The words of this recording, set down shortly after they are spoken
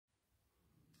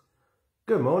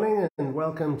Good morning and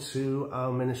welcome to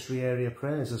our ministry area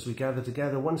prayers as we gather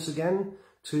together once again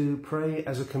to pray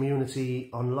as a community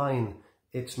online.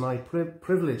 It's my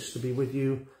privilege to be with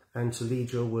you and to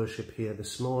lead your worship here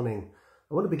this morning.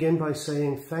 I want to begin by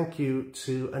saying thank you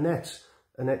to Annette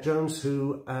Jones,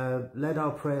 who led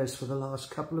our prayers for the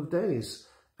last couple of days,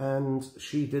 and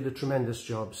she did a tremendous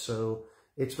job. So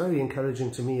it's very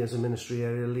encouraging to me as a ministry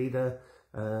area leader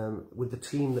with the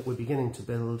team that we're beginning to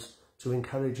build, to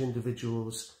encourage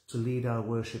individuals to lead our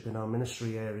worship in our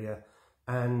ministry area.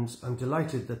 And I'm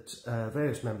delighted that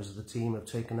various members of the team have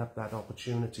taken up that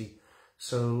opportunity.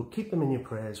 So keep them in your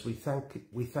prayers. We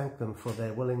thank them for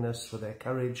their willingness, for their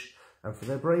courage, and for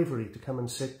their bravery to come and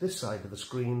sit this side of the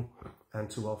screen and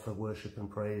to offer worship and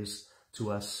praise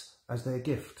to us as their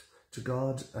gift to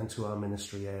God and to our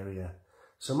ministry area.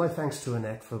 So my thanks to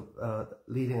Annette for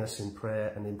leading us in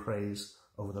prayer and in praise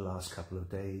over the last couple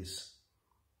of days.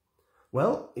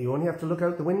 Well, you only have to look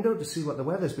out the window to see what the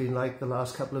weather's been like the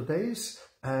last couple of days,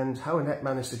 and how Annette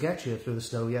managed to get here through the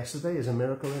snow yesterday is a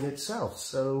miracle in itself.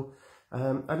 So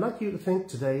I'd like you to think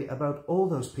today about all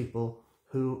those people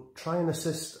who try and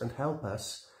assist and help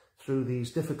us through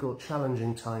these difficult,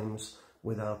 challenging times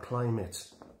with our climate.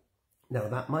 Now,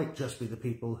 that might just be the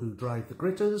people who drive the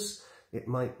gritters, it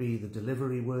might be the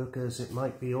delivery workers, it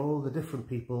might be all the different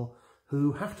people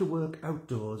who have to work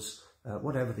outdoors,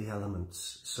 whatever the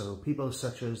elements. So people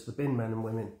such as the bin men and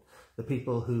women, the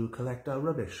people who collect our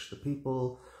rubbish, the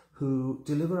people who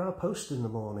deliver our post in the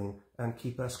morning and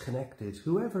keep us connected,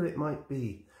 whoever it might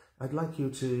be. I'd like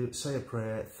you to say a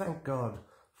prayer. Thank God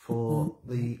for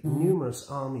the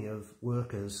numerous army of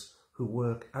workers who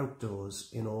work outdoors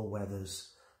in all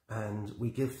weathers. And we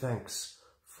give thanks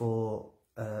for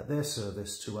their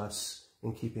service to us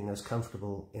in keeping us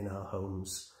comfortable in our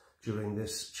homes during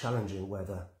this challenging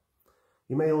weather.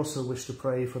 You may also wish to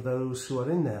pray for those who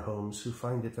are in their homes who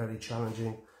find it very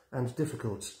challenging and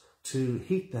difficult to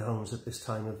heat their homes at this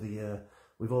time of the year.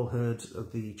 We've all heard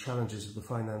of the challenges of the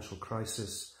financial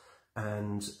crisis,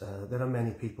 and there are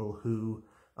many people who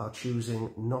are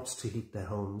choosing not to heat their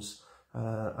homes.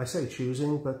 I say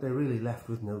choosing, but they're really left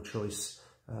with no choice.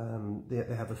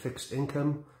 They have a fixed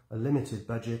income, a limited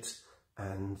budget,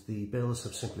 and the bills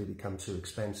have simply become too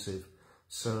expensive.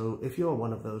 So if you're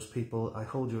one of those people, I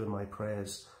hold you in my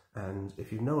prayers, and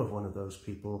if you know of one of those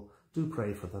people, do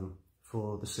pray for them,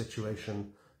 for the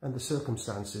situation and the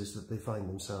circumstances that they find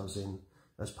themselves in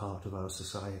as part of our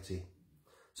society.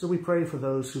 So we pray for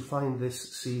those who find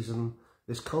this season,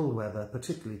 this cold weather,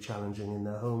 particularly challenging in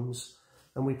their homes,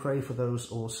 and we pray for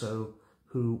those also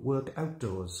who work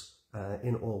outdoors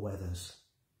in all weathers.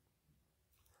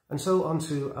 And so on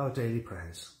to our daily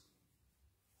prayers.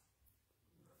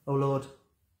 O Lord,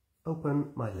 open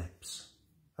my lips,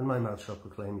 and my mouth shall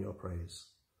proclaim your praise.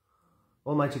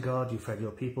 Almighty God, you fed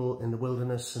your people in the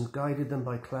wilderness and guided them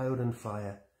by cloud and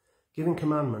fire, giving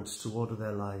commandments to order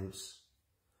their lives.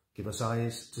 Give us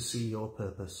eyes to see your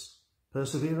purpose,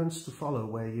 perseverance to follow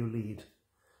where you lead,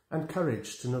 and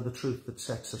courage to know the truth that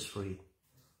sets us free,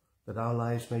 that our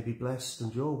lives may be blessed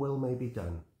and your will may be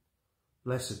done.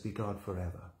 Blessed be God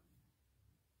forever.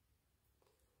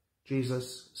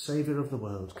 Jesus, Saviour of the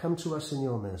world, come to us in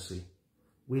your mercy.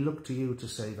 We look to you to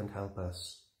save and help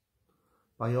us.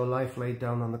 By your life laid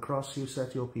down on the cross, you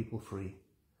set your people free.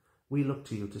 We look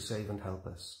to you to save and help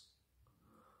us.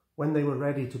 When they were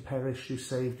ready to perish, you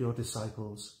saved your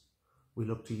disciples. We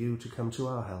look to you to come to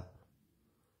our help.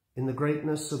 In the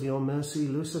greatness of your mercy,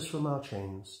 loose us from our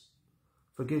chains.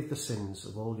 Forgive the sins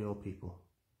of all your people.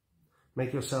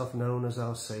 Make yourself known as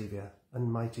our Saviour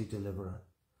and mighty Deliverer.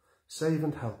 Save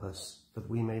and help us, that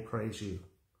we may praise you.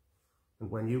 And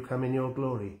when you come in your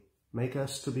glory, make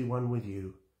us to be one with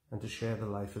you and to share the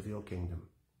life of your kingdom.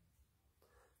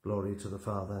 Glory to the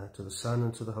Father, to the Son,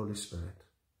 and to the Holy Spirit,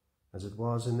 as it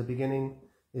was in the beginning,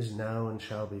 is now, and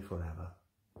shall be forever.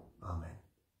 Amen.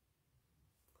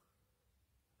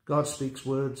 God speaks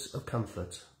words of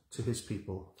comfort to his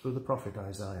people through the prophet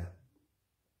Isaiah.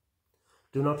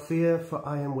 Do not fear, for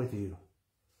I am with you.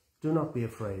 Do not be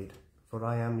afraid, for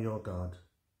I am your God.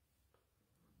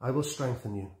 I will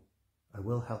strengthen you. I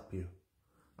will help you.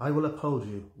 I will uphold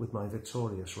you with my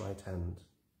victorious right hand.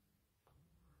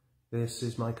 This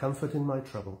is my comfort in my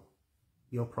trouble.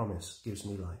 Your promise gives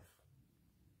me life.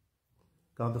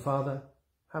 God the Father,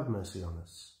 have mercy on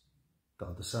us.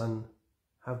 God the Son,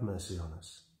 have mercy on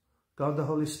us. God the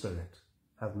Holy Spirit,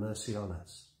 have mercy on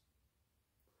us.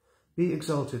 Be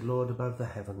exalted, Lord, above the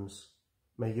heavens.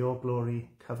 May your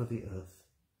glory cover the earth.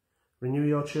 Renew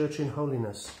your church in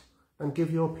holiness, and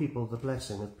give your people the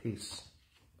blessing of peace.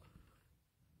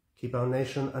 Keep our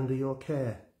nation under your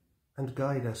care, and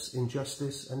guide us in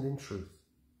justice and in truth.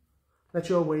 Let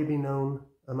your way be known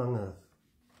among earth,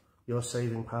 your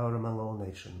saving power among all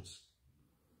nations.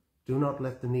 Do not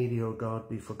let the needy, O God,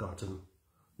 be forgotten,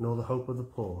 nor the hope of the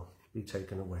poor be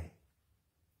taken away.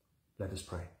 Let us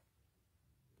pray.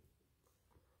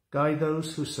 Guide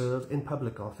those who serve in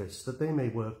public office, that they may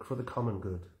work for the common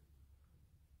good.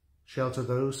 Shelter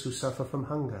those who suffer from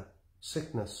hunger,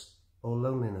 sickness, or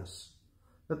loneliness,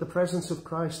 that the presence of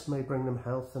Christ may bring them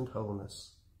health and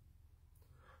wholeness.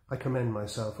 I commend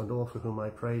myself and all for whom I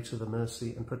pray to the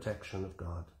mercy and protection of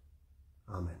God.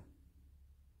 Amen.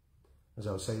 As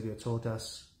our Saviour taught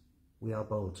us, we are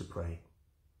bold to pray.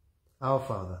 Our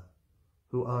Father,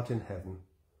 who art in heaven,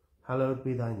 hallowed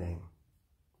be thy name.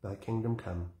 Thy kingdom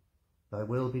come, thy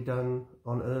will be done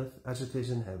on earth as it is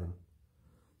in heaven.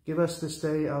 Give us this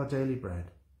day our daily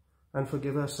bread, and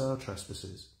forgive us our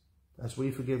trespasses, as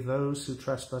we forgive those who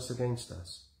trespass against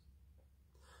us.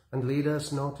 And lead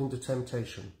us not into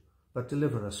temptation, but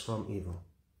deliver us from evil.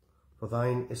 For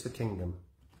thine is the kingdom,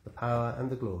 the power and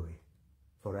the glory,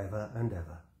 forever and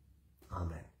ever.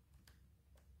 Amen.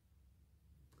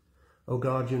 O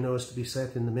God, you know us to be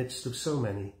set in the midst of so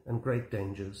many and great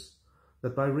dangers,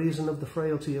 that by reason of the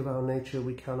frailty of our nature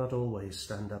we cannot always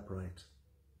stand upright.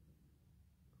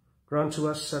 Grant to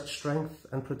us such strength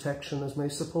and protection as may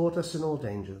support us in all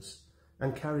dangers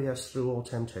and carry us through all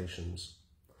temptations.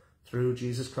 Through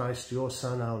Jesus Christ, your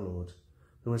Son, our Lord,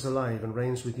 who is alive and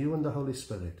reigns with you and the Holy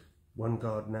Spirit, one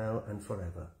God, now and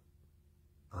forever.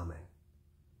 Amen.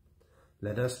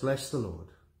 Let us bless the Lord.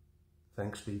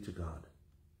 Thanks be to God.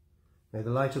 May the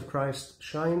light of Christ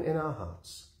shine in our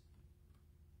hearts.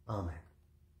 Amen.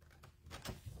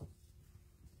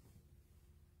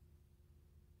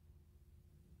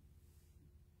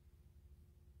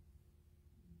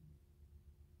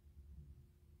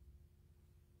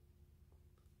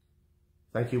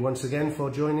 Thank you once again for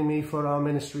joining me for our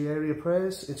ministry area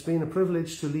prayers. It's been a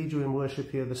privilege to lead you in worship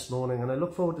here this morning, and I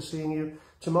look forward to seeing you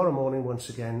tomorrow morning once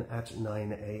again at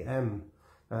 9 a.m.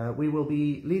 We will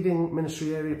be leading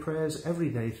ministry area prayers every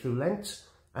day through Lent,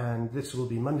 and this will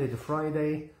be Monday to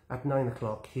Friday at 9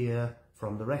 o'clock here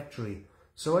from the rectory.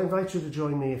 So I invite you to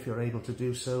join me if you're able to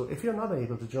do so. If you're not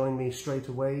able to join me straight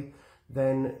away,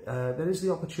 then there is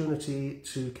the opportunity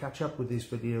to catch up with these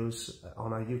videos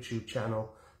on our YouTube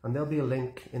channel, and there'll be a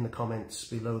link in the comments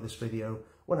below this video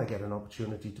when I get an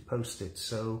opportunity to post it.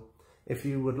 So if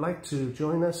you would like to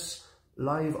join us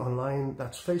live online,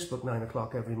 that's Facebook 9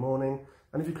 o'clock every morning.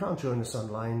 And if you can't join us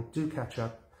online, do catch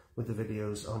up with the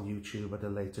videos on YouTube at a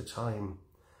later time.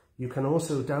 You can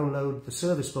also download the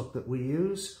service book that we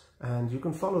use, and you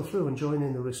can follow through and join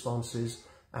in the responses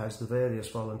as the various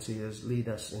volunteers lead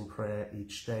us in prayer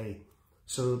each day.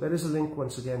 So there is a link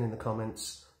once again in the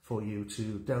comments for you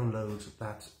to download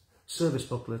that service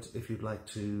booklet if you'd like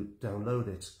to download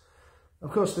it.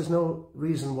 Of course, there's no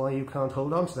reason why you can't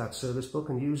hold on to that service book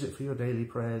and use it for your daily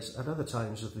prayers at other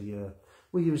times of the year.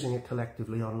 We're using it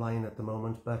collectively online at the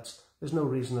moment, but there's no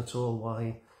reason at all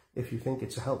why, if you think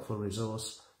it's a helpful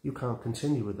resource, you can't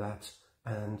continue with that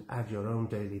and add your own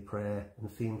daily prayer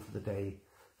and theme for the day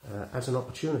as an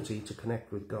opportunity to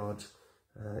connect with God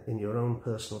in your own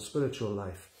personal spiritual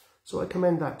life. So I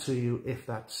commend that to you if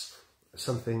that's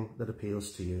something that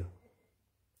appeals to you.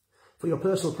 For your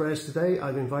personal prayers today,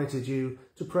 I've invited you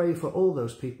to pray for all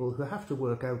those people who have to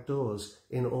work outdoors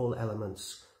in all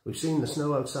elements. We've seen the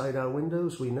snow outside our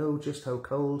windows. We know just how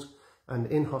cold and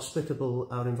inhospitable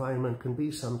our environment can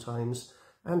be sometimes,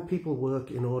 and people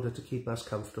work in order to keep us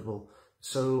comfortable.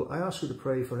 So I ask you to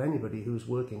pray for anybody who's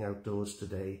working outdoors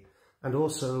today, and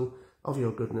also, of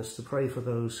your goodness, to pray for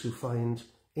those who find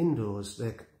indoors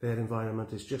their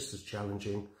environment is just as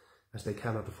challenging as they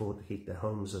cannot afford to heat their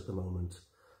homes at the moment.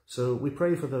 So we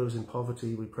pray for those in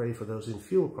poverty, we pray for those in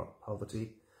fuel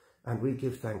poverty, and we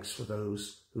give thanks for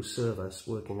those who serve us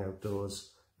working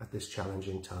outdoors at this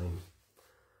challenging time.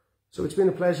 So it's been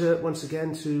a pleasure once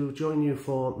again to join you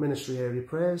for ministry area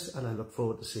prayers, and I look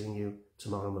forward to seeing you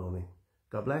tomorrow morning.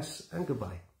 God bless and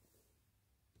goodbye.